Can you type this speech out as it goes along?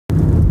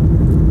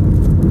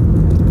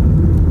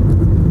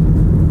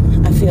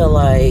feel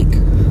like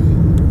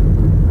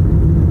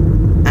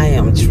I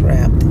am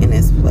trapped in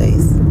this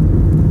place.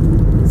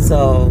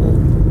 So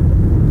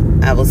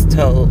I was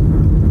told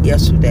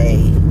yesterday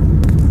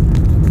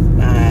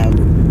by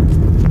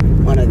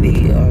one of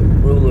the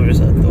rulers,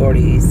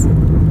 authorities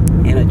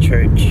in a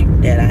church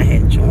that I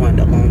had joined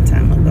a long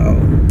time ago,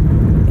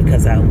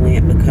 because I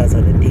went because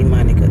of the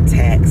demonic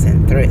attacks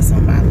and threats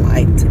on my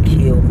life to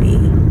kill me.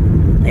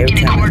 Every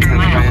time I turn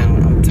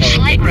around, I'm told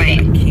that they're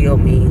going to kill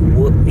me,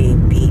 whoop me,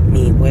 beat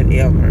me,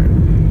 whatever.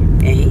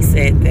 And he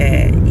said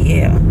that,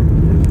 yeah,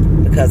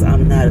 because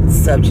I'm not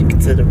subject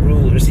to the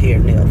rulers here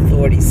and the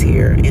authorities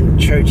here in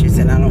the churches,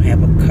 and I don't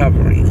have a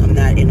covering. I'm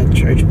not in a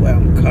church where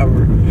I'm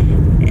covered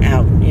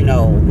out,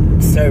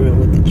 serving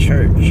with the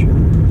church.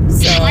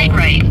 So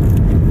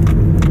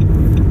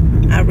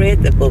I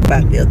read the book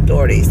about the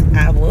authorities.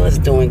 I was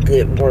doing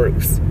good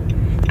works.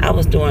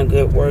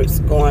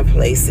 Going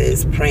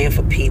places, praying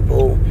for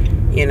people,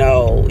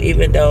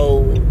 even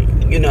though,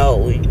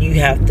 you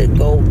have to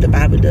go, the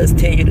Bible does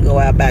tell you to go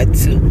out by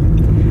two.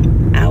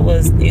 I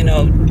was,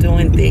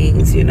 doing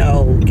things,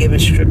 giving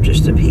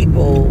scriptures to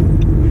people,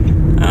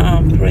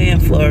 praying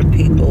for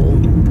people,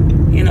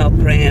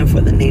 praying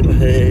for the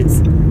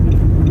neighborhoods,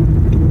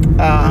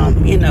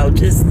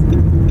 just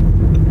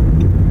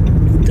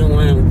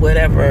doing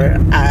whatever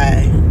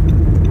I,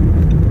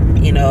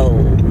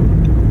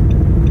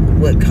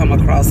 would come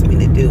across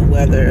me to do,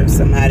 whether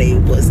somebody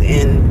was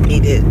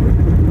needed,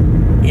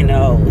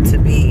 to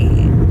be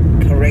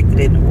corrected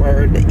in the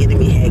word, the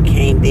enemy had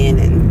came in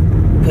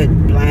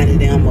and blinded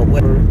them or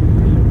whatever.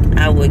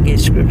 I would get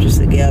scriptures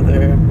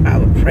together, I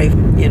would pray,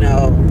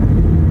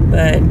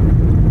 but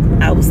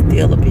I was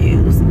still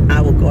abused. I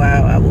would go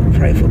out, I would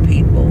pray for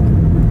people,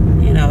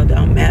 it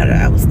don't matter,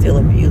 I was still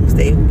abused.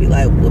 They would be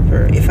like, whoop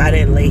her. If I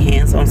didn't lay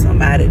hands on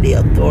somebody, the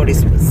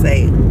authorities would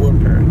say,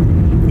 whoop her.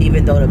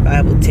 Even though the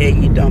Bible tells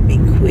you don't be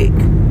quick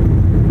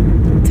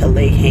to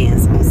lay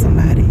hands on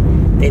somebody.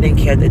 They didn't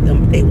care that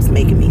they was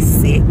making me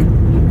sick.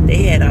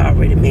 They had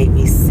already made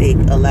me sick,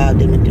 allowed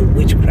them to do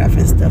witchcraft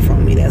and stuff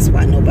on me. That's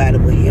why nobody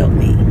would help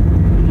me,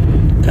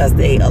 because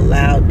they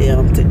allowed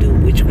them to do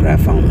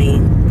witchcraft on me,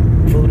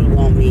 voodoo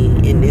on me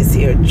in this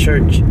here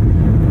church.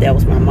 That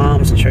was my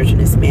mom's church, and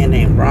this man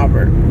named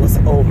Robert was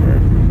over,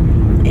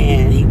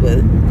 and he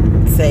would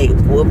say,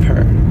 whoop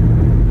her.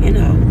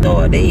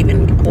 Though they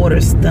even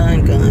ordered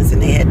stun guns,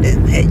 and they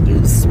had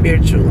used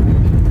spiritual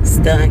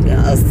stun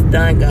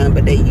gun,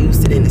 but they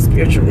used it in the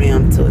spiritual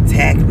realm to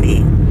attack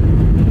me.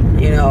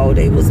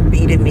 They was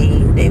beating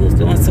me. They was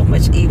doing so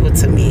much evil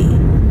to me,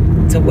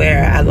 to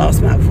where I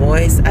lost my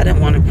voice. I didn't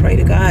want to pray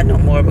to God no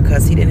more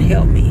because he didn't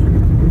help me.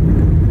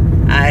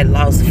 I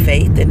lost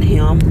faith in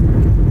him,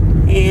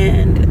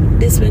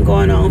 and this been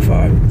going on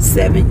for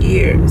 7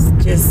 years.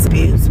 Just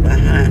abuse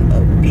behind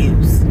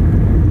abuse.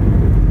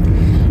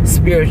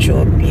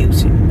 Spiritual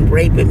abuse,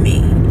 raping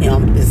me.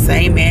 The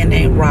same man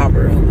named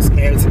Robert, who was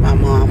married to my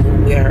mom,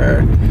 who with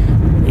her,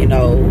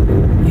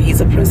 he's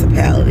a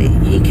principality.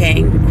 He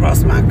came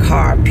across my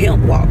car,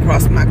 pimp walked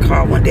across my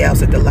car one day. I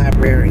was at the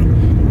library.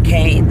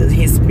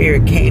 His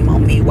spirit came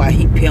on me while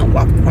he pimp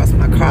walked across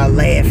my car,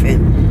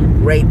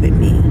 laughing, raping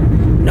me.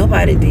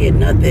 Nobody did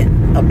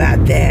nothing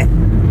about that.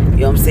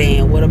 You know what I'm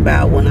saying? What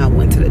about when I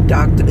went to the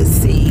doctor to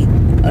see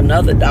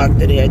another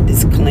doctor there at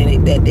this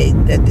clinic that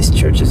this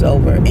church is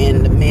over,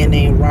 and the man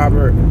named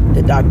Robert,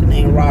 the doctor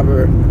named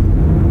Robert,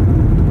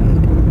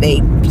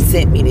 they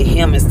sent me to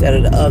him instead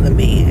of the other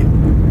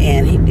man,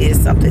 and he did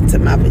something to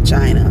my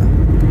vagina,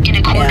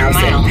 and I was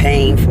in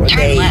pain for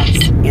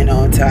days,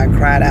 until I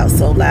cried out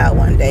so loud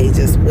one day,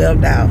 just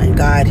wailed out, and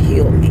God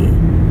healed me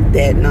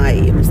that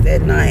night. It was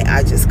that night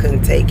I just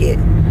couldn't take it,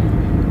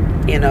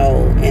 and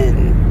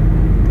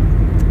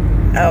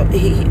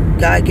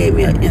God gave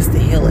me an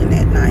instant healing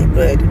that night.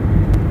 But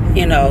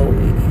him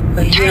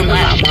and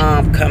my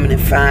mom coming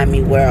and find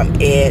me where I'm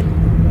at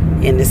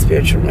in the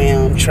spiritual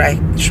realm,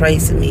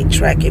 tracing me,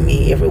 tracking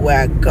me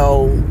everywhere I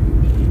go,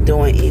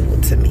 doing evil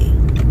to me.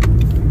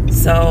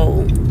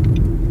 So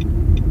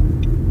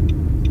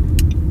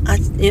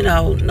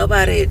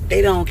nobody,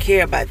 they don't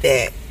care about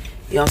that.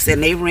 You know what I'm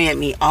saying? They ran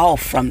me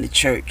off from the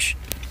church.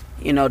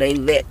 They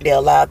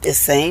allowed this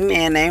same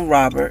man named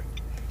Robert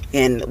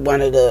and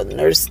one of the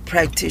nurse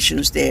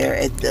practitioners there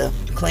at the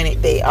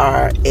clinic they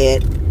are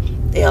at,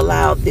 they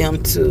allowed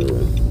them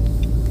to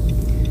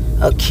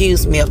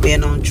accuse me of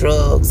being on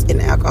drugs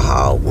and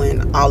alcohol,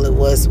 when all it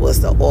was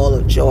the oil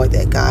of joy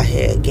that God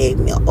had gave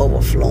me an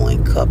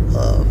overflowing cup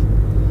of.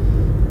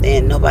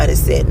 And nobody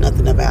said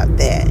nothing about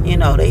that.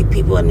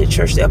 People in the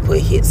church, they'll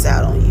put hits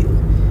out on you.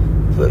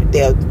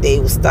 They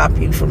will stop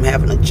you from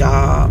having a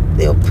job.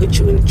 They'll put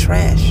you in the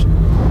trash.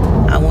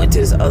 I went to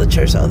this other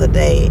church the other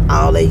day.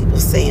 All they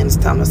was saying is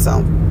Thomas,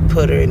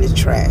 put her in the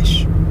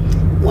trash.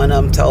 One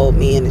of them told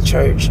me in the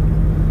church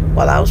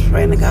while I was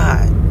praying to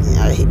God.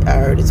 I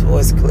heard his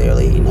voice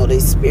clearly.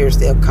 These spirits,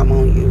 they'll come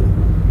on you.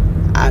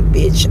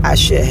 I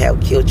should have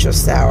killed your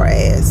sour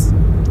ass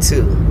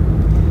too.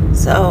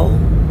 So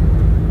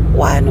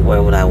why in the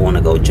world would I want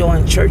to go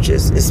join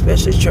churches,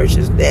 especially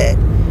churches that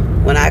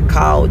when I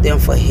called them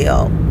for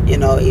help, you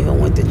know, even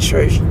went to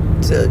church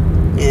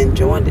and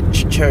joined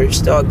the church,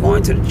 started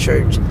going to the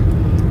church,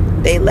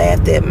 they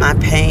laughed at my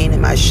pain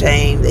and my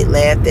shame. They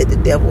laughed that the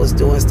devil was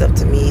doing stuff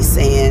to me,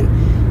 saying,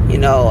 you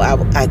know,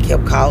 I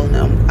kept calling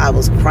them. I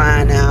was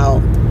crying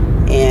out,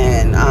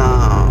 and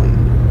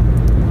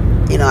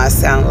you know, I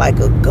sounded like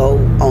a goat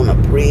on a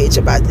bridge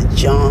about to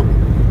jump.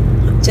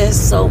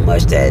 Just so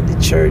much that the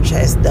church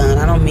has done.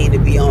 I don't mean to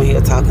be on here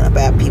talking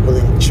about people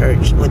in the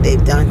church, what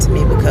they've done to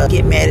me, because they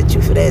get mad at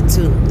you for that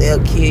too.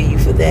 They'll kill you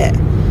for that.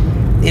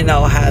 You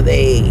know, how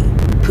they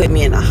put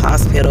me in the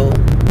hospital,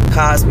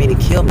 caused me to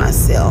kill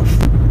myself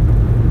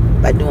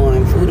by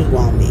doing voodoo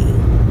on me.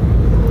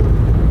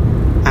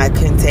 I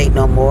couldn't take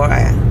no more,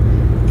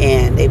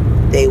 and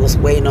they was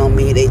waiting on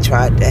me. They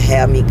tried to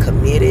have me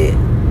committed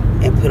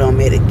and put on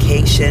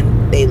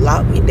medication. They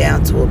locked me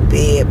down to a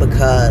bed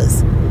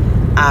because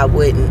I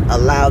wouldn't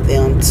allow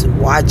them to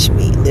watch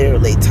me,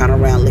 literally turn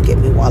around, look at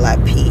me while I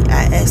pee.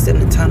 I asked them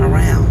to turn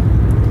around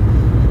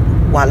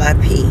while I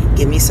pee.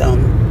 Give me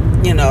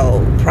some, you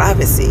know,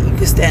 privacy. You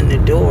can stand in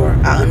the door.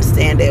 I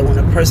understand that when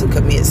a person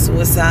commits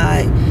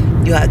suicide,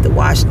 you have to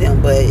watch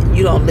them, but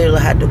you don't literally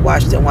have to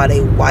watch them while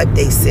they wipe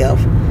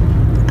themselves.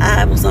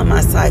 I was on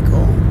my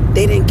cycle.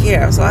 They didn't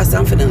care, so I said,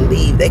 I'm finna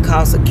leave. They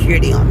called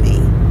security on me,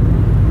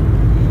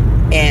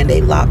 and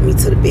they locked me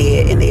to the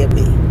bed, and they had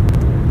me.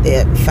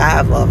 There,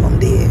 5 of them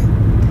did.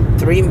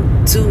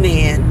 2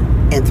 men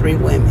and 3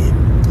 women.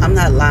 I'm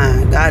not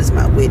lying. God is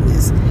my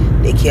witness.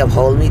 They kept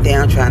holding me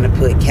down, trying to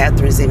put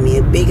catheters in me.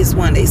 The biggest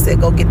one, they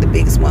said, go get the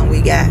biggest one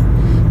we got,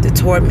 to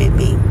torment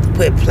me.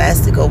 Put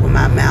plastic over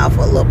my mouth,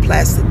 a little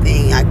plastic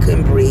thing. I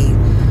couldn't breathe.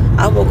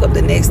 I woke up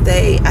the next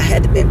day. I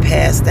had to been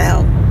passed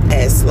out. I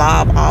had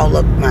slob all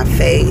up my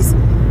face.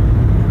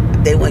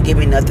 They wouldn't give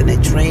me nothing to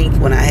drink.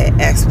 When I had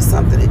asked for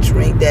something to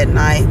drink that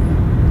night,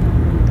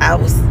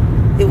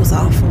 it was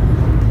awful.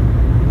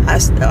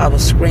 I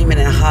was screaming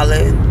and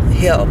hollering,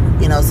 help,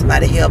 you know,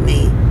 somebody help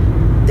me.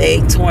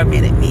 They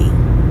tormented me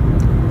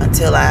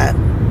until I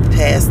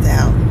passed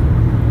out.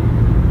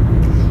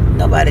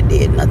 Nobody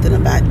did nothing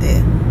about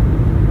that.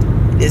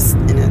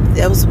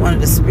 That was one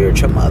of the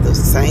spiritual mothers.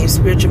 The same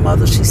spiritual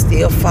mother, she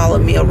still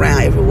followed me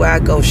around. Everywhere I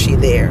go, she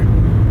there.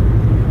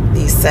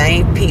 These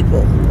same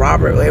people,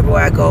 Robert,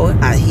 everywhere I go,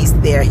 he's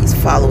there, he's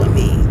following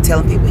me,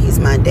 telling people he's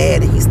my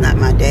dad, and he's not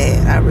my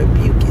dad. I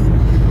rebuke him.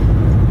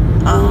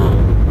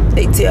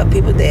 They tell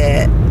people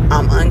that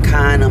I'm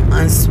unkind, I'm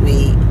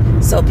unsweet,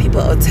 so people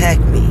attack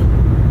me.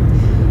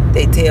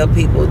 They tell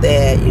people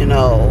that, you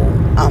know,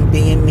 I'm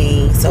being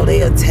mean, so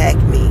they attack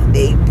me.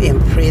 They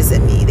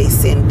imprison me. They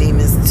send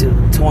demons to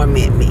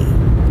torment me.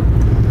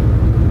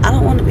 I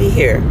don't want to be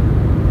here.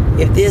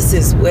 If this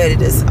is what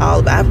it is all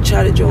about, I've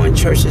tried to join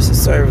churches to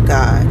serve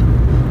God,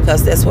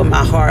 because that's what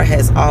my heart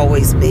has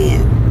always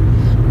been.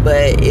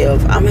 But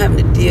if I'm having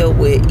to deal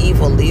with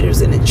evil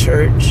leaders in the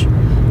church,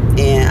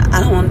 and I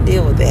don't want to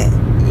deal with that.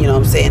 You know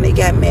what I'm saying? They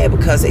got mad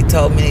because they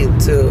told me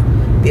to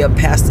be a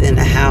pastor in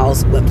the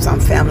house with some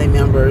family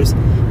members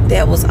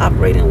that was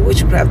operating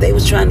witchcraft. They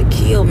was trying to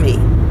kill me.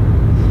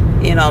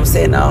 You know what I'm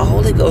saying? The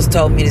Holy Ghost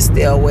told me to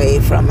stay away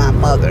from my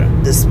mother.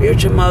 The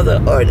spiritual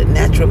mother or the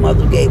natural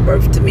mother who gave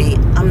birth to me.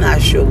 I'm not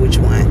sure which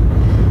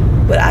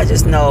one. But I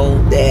just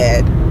know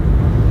that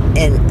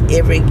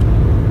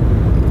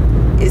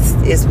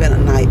it's been a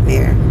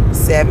nightmare.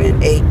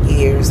 7, 8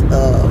 years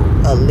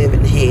of a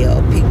living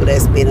hell. People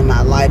that's been in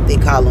my life, they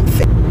call them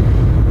fake.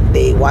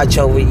 They watch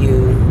over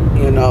you,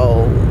 you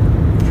know,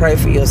 pray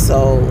for your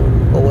soul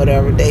or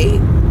whatever.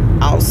 They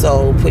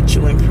also put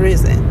you in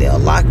prison. They'll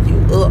lock you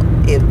up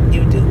if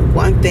you do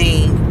one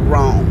thing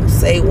wrong.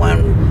 Say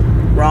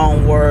one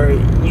wrong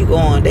word,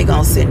 they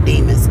gonna send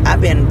demons.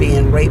 I've been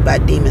being raped by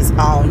demons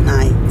all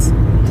night.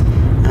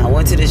 I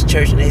went to this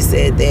church and they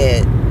said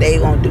that they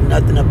won't do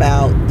nothing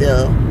about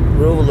the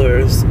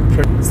rulers,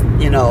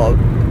 you know,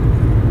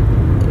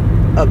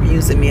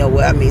 abusing me,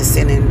 or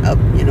sending up,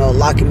 you know,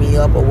 locking me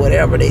up or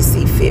whatever they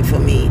see fit for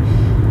me.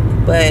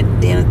 But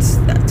then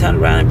I turned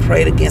around and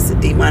prayed against the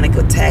demonic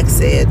attack,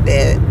 said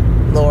that,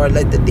 Lord,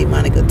 let the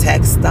demonic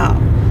attack stop.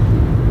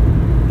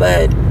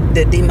 But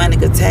the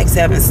demonic attacks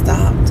haven't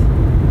stopped.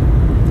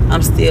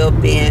 I'm still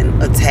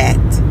being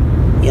attacked.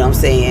 You know what I'm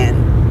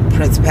saying?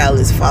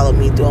 Principalities follow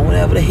me, doing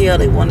whatever the hell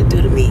they want to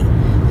do to me.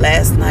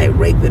 Last night,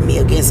 raping me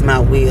against my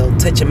will,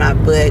 touching my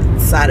butt,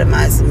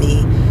 sodomizing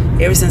me.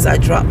 Ever since I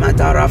dropped my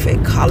daughter off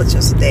at college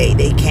yesterday,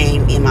 they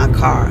came in my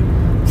car,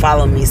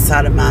 following me,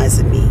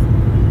 sodomizing me.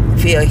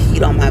 Feel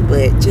heat on my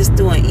butt, just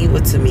doing evil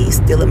to me,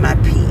 stealing my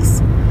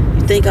peace.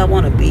 You think I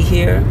want to be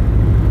here?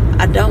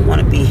 I don't want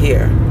to be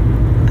here.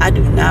 I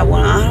do not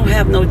want to. I don't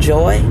have no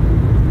joy.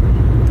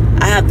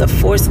 I have to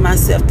force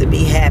myself to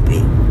be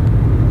happy.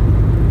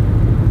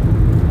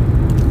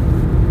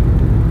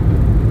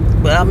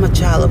 But I'm a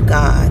child of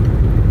God,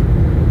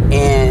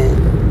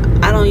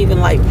 and I don't even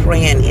like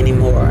praying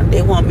anymore.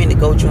 They want me to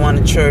go join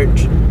a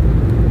church.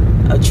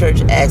 A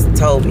church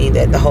told me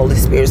that the Holy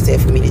Spirit said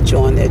for me to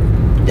join that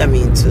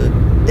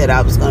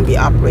I was going to be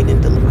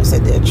operating deliverance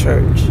at their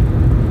church.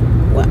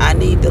 Well, I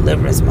need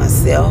deliverance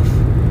myself.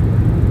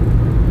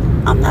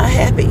 I'm not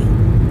happy.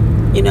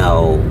 You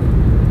know,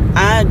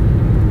 I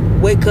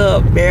wake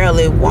up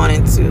barely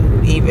wanting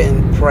to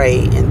even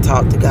pray and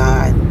talk to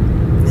God.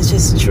 It's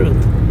just the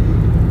truth.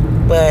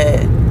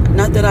 But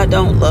not that I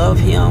don't love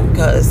him,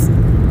 because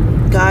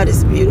God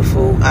is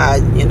beautiful.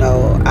 I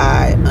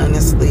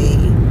honestly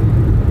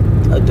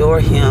adore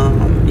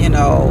him.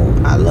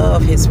 I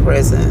love his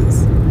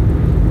presence.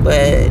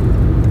 But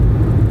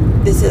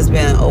this has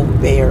been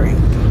overbearing.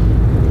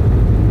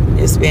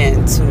 It's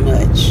been too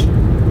much.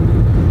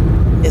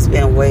 It's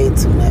been way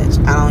too much.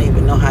 I don't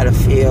even know how to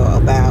feel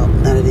about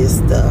none of this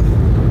stuff.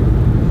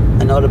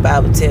 I know the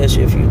Bible tells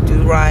you if you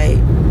do right,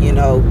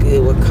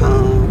 good will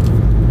come.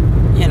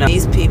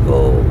 These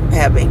people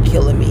have been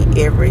killing me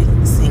every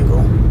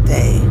single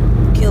day.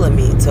 Killing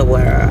me to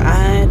where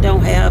I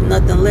don't have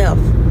nothing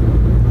left.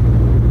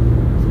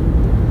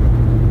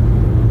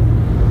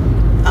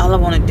 All I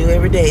want to do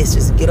every day is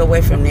just get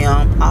away from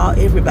them,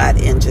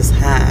 everybody, and just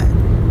hide.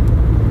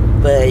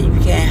 But you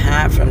can't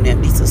hide from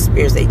them. These are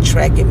spirits. They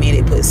tracking me.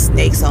 They put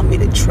snakes on me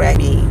to track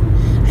me.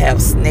 I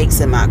have snakes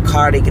in my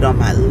car. They get on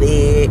my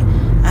leg.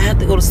 I have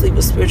to go to sleep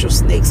with spiritual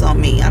snakes on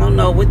me. I don't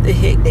know what the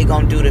heck they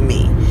gonna do to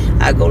me.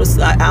 I go to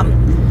sleep.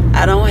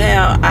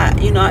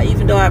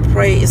 Even though I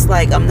pray, it's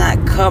like I'm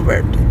not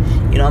covered.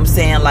 You know what I'm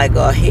saying? Like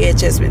a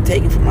hedge has been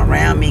taken from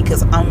around me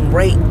because I'm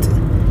raped.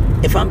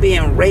 If I'm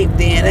being raped,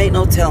 then ain't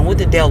no telling what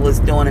the devil is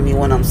doing to me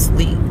when I'm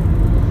asleep.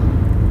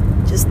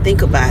 Just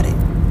think about it.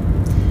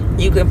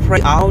 You can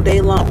pray all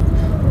day long,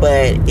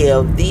 but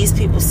if these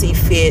people see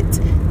fit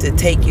to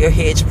take your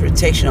hedge of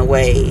protection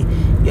away, you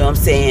know what I'm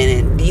saying,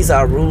 and these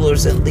are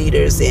rulers and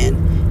leaders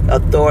and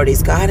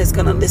authorities, God is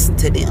going to listen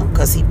to them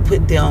because he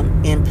put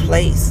them in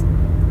place.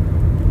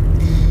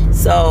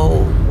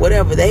 So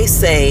whatever they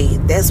say,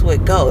 that's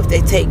what go. If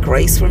they take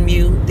grace from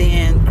you,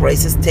 then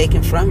grace is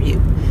taken from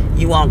you.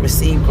 You won't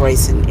receive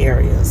grace in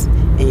areas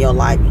in your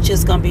life. You're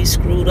just going to be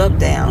screwed up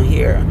down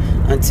here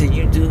until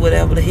you do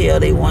whatever the hell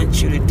they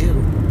want you to do.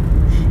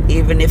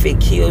 Even if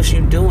it kills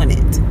you doing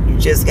it, you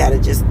just got to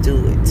just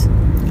do it.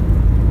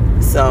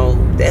 So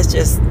that's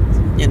just,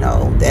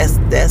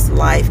 that's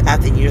life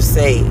after you're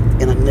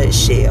saved in a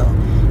nutshell.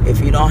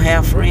 If you don't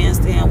have friends,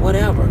 then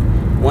whatever.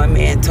 One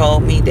man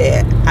told me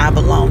that I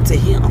belong to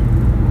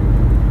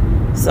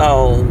him.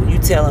 So you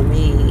telling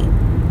me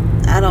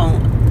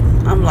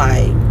I'm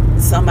like,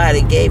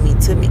 somebody gave me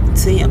to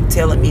him,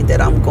 telling me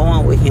that I'm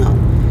going with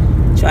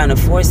him, trying to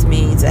force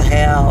me to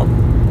have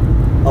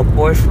a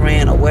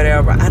boyfriend or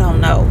whatever. I don't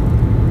know.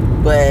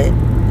 But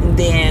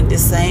then the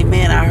same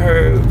man I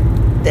heard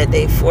that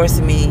they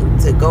forced me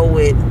to go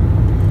with,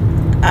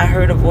 I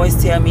heard a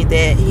voice tell me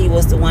that he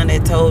was the one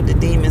that told the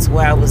demons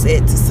where I was at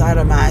to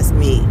sodomize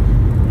me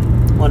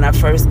when I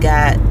first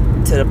got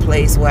to the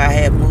place where I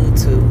had moved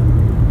to.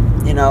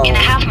 In a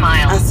half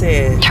mile, I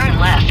said, turn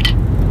left.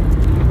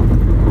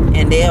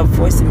 And they are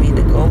forcing me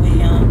to go with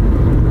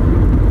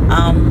him.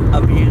 I'm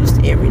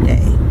abused every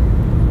day.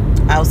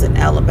 I was in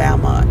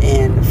Alabama,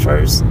 and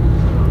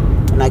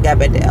when I got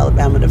back to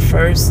Alabama, the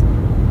first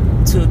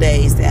 2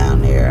 days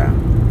down there,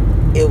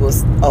 it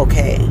was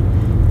okay.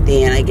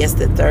 Then I guess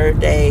the third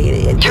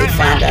day, they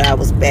found out I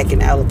was back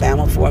in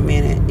Alabama for a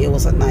minute. It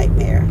was a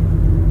nightmare.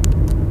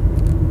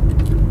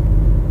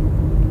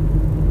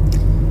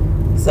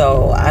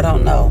 So I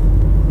don't know.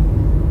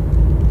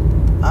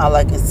 All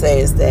I can say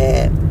is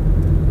that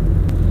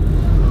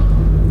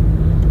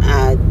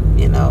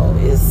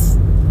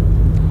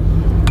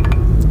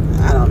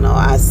I don't know.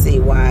 I see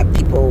why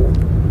people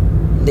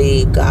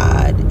leave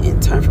God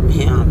and turn from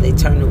him. They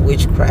turn to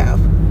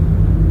witchcraft,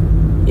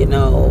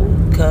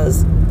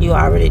 because you're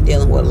already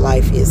dealing with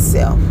life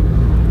itself.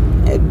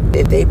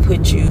 If they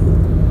put you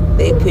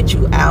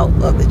out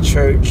of the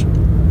church,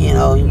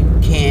 you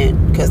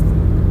can't, because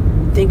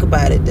think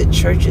about it, the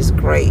church is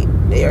great.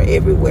 They are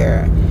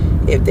everywhere.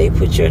 If they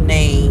put your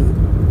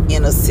name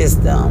in a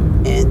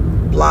system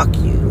and block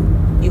you,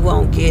 you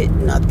won't get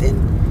nothing.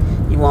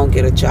 You won't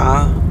get a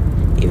job.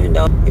 Even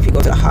though if you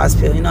go to the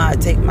hospital, I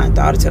take my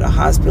daughter to the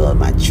hospital,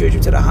 my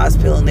children to the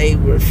hospital, and they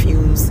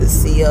refuse to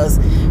see us,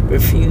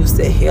 refuse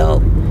to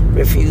help,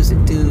 refuse to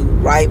do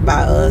right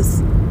by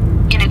us.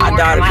 My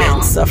daughter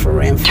been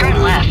suffering from,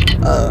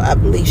 I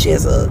believe she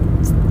has a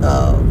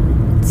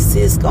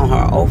cyst on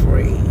her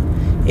ovary.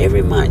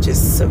 Every month,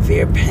 just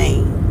severe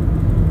pain.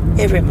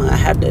 Every month, I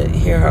have to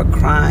hear her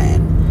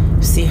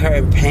crying, see her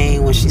in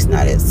pain when she's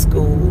not at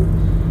school,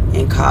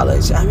 in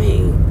college. I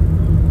mean,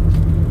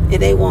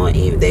 they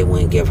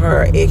wouldn't give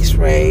her an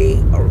x-ray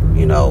or,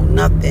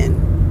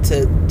 nothing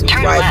to do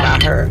right by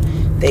her.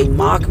 They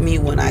mock me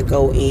when I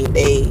go in.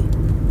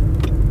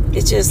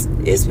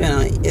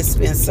 It's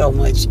been so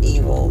much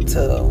evil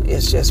till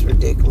it's just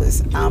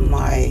ridiculous. I'm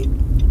like,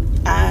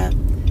 I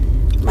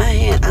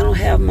don't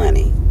have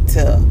money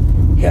to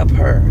help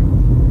her.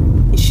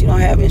 She don't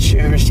have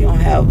insurance. She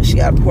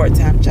got a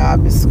part-time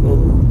job at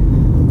school.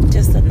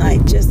 Just a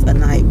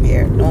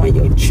nightmare, knowing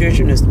your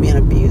children is being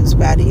abused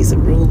by these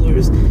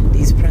rulers,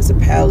 these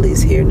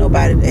principalities here,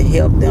 nobody to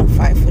help them,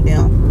 fight for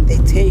them. They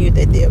tell you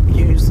that they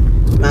abuse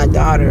my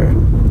daughter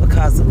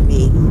because of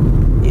me,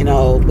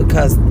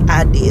 because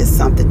I did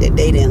something that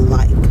they didn't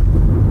like. You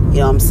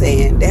know what I'm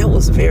saying? That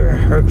was very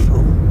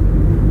hurtful.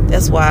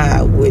 That's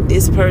why with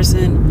this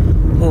person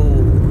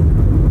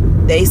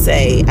who they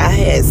say I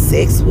had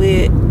sex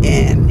with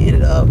and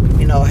ended up,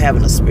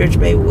 having a spiritual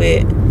baby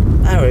with,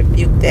 I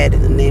rebuke that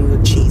in the name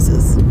of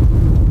Jesus.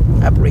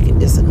 I break and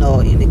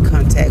disannul any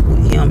contact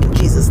with him in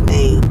Jesus'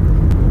 name.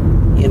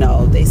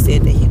 They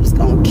said that he was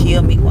going to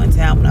kill me one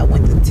time when I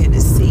went to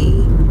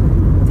Tennessee.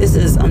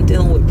 I'm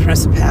dealing with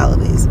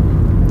principalities.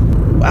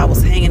 I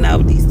was hanging out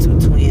with these two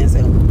twins,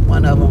 and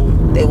one of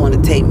them, they want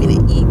to take me to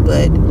eat,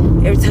 but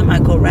every time I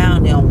go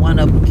around them, one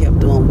of them kept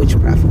doing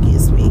witchcraft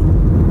against me.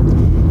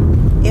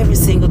 Every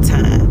single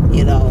time,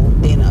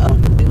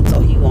 then so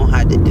he won't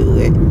have to do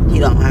it. He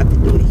don't have to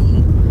do it.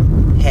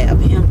 He have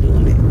him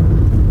doing it.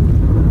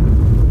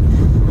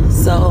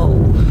 So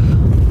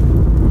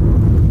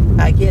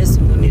I guess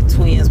when you're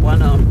twins,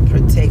 one of them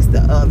protects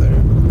the other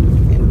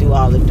and do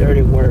all the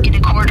dirty work. In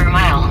a quarter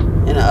mile,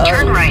 and the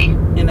turn other, right.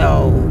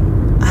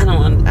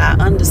 I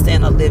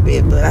understand a little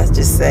bit, but I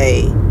just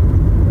say,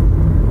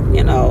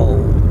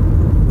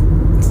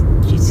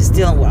 she's just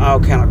dealing with all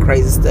kind of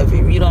crazy stuff.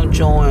 If you don't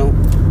join,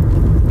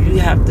 they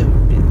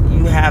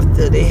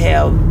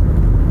have,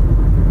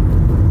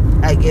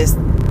 I guess,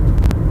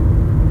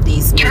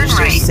 these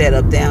ministries set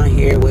up down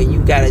here where you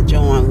got to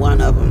join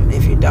one of them.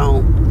 If you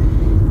don't,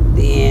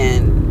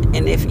 then,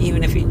 and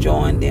even if you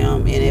join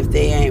them, and if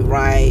they ain't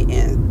right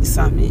and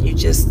something, you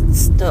just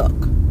stuck.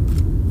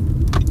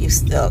 You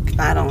stuck.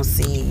 I don't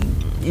see,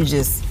 you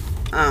just,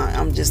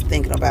 I'm just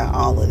thinking about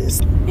all of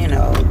this,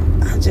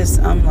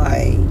 I'm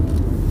like,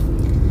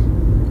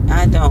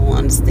 I don't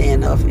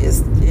understand enough.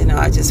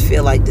 I just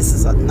feel like this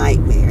is a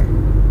nightmare.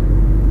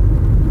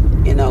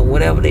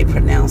 Whatever they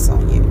pronounce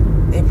on you,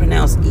 they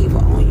pronounce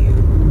evil on you.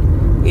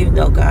 Even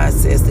though God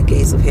says the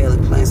gates of hell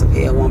and plans of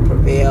hell won't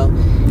prevail,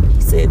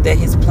 he said that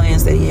his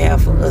plans that he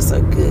has for us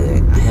are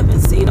good. I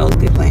haven't seen those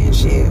good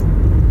plans yet.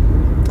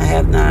 I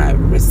have not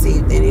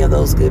received any of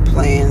those good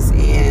plans,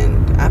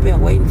 and I've been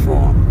waiting for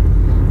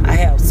them. I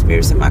have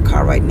spirits in my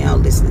car right now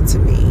listening to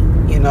me,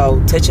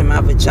 touching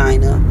my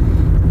vagina.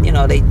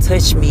 They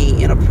touch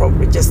me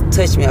inappropriate, just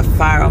touch me, a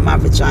fire on my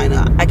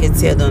vagina. I can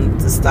tell them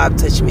to stop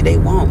touching me. They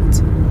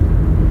won't.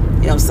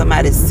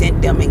 Somebody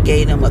sent them and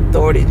gave them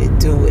authority to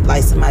do it.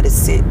 Like somebody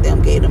sent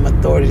them, gave them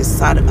authority to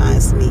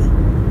sodomize me.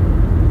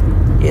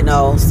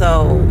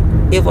 So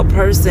if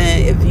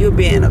you're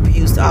being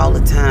abused all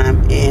the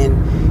time and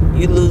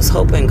you lose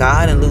hope in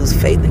God and lose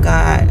faith in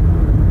God,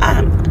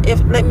 I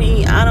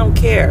don't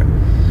care.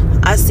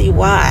 I see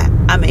why.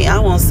 I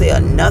won't say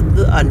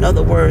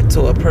another word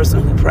to a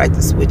person who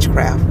practices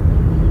witchcraft.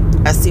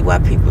 I see why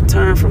people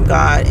turn from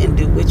God and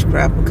do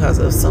witchcraft, because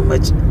of so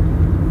much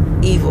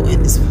evil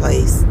in this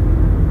place.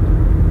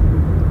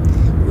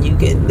 You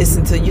can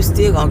listen to, you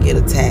still gonna get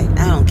attacked.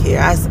 I don't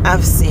care.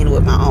 I've seen it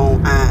with my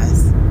own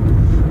eyes.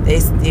 They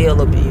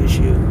still abuse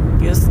you.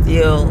 You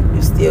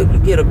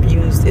get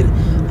abused. And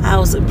I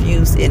was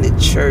abused in the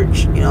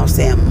church,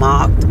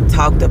 mocked,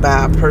 talked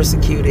about,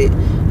 persecuted.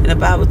 And the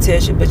Bible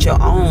tells you, but your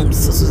own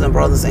sisters and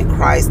brothers in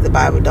Christ, the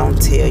Bible don't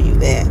tell you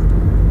that.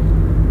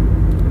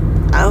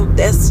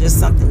 That's just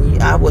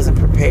something I wasn't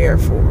prepared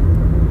for.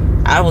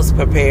 I was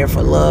prepared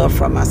for love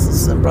from my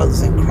sisters and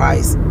brothers in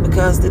Christ,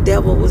 because the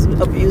devil was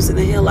abusing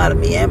the hell out of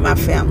me and my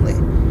family.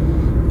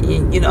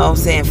 You know what I'm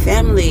saying?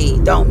 Family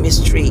don't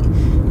mistreat.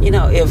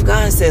 If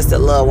God says to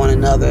love one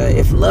another,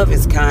 if love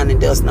is kind and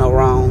does no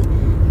wrong,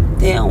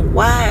 then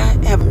why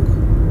haven't?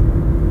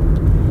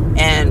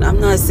 And I'm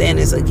not saying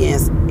this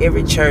against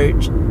every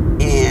church,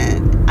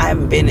 and I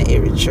haven't been to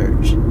every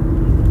church.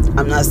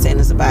 I'm not saying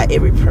this about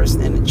every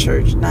person in the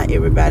church. Not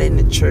everybody in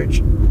the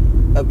church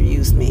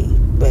abused me,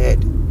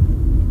 but